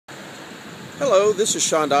Hello, this is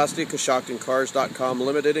Sean Dostie, CoshoctonCars.com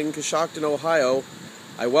Limited in Coshocton, Ohio.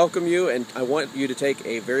 I welcome you, and I want you to take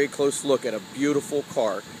a very close look at a beautiful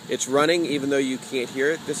car. It's running even though you can't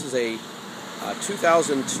hear it. This is a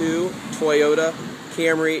 2002 Toyota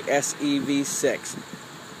Camry SE V6.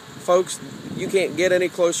 Folks, you can't get any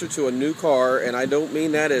closer to a new car, and I don't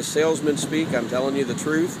mean that as salesman speak. I'm telling you the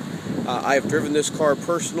truth. I have driven this car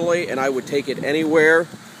personally, and I would take it anywhere,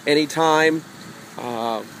 anytime.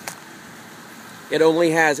 It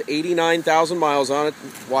only has 89,000 miles on it.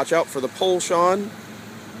 Watch out for the pole, Sean.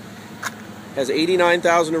 Has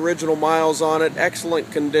 89,000 original miles on it.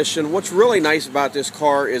 Excellent condition. What's really nice about this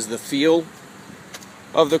car is the feel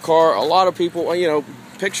of the car. A lot of people, you know,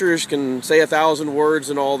 pictures can say 1,000 words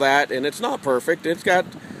and all that, and it's not perfect. It's got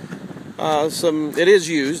it is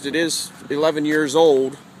used. It is 11 years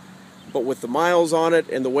old, but with the miles on it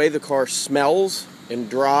and the way the car smells and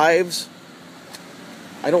drives,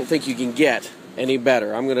 I don't think you can get any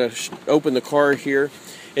better. I'm going to open the car here.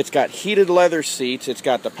 It's got heated leather seats. It's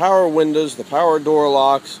got the power windows, the power door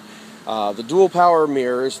locks, the dual power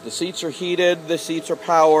mirrors. The seats are heated. The seats are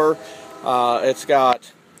power. It's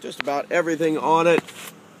got just about everything on it.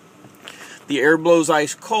 The air blows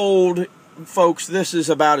ice cold. Folks, this is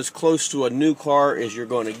about as close to a new car as you're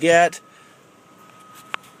going to get.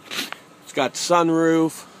 It's got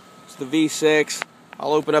sunroof. It's the V6.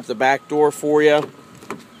 I'll open up the back door for you.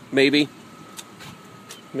 Maybe.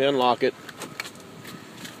 Let me unlock it.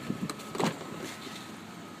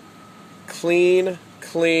 Clean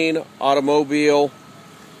automobile.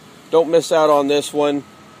 Don't miss out on this one.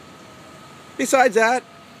 Besides that,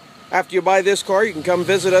 after you buy this car, you can come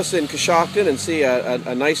visit us in Coshocton and see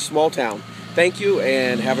a nice small town. Thank you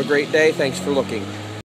and have a great day. Thanks for looking.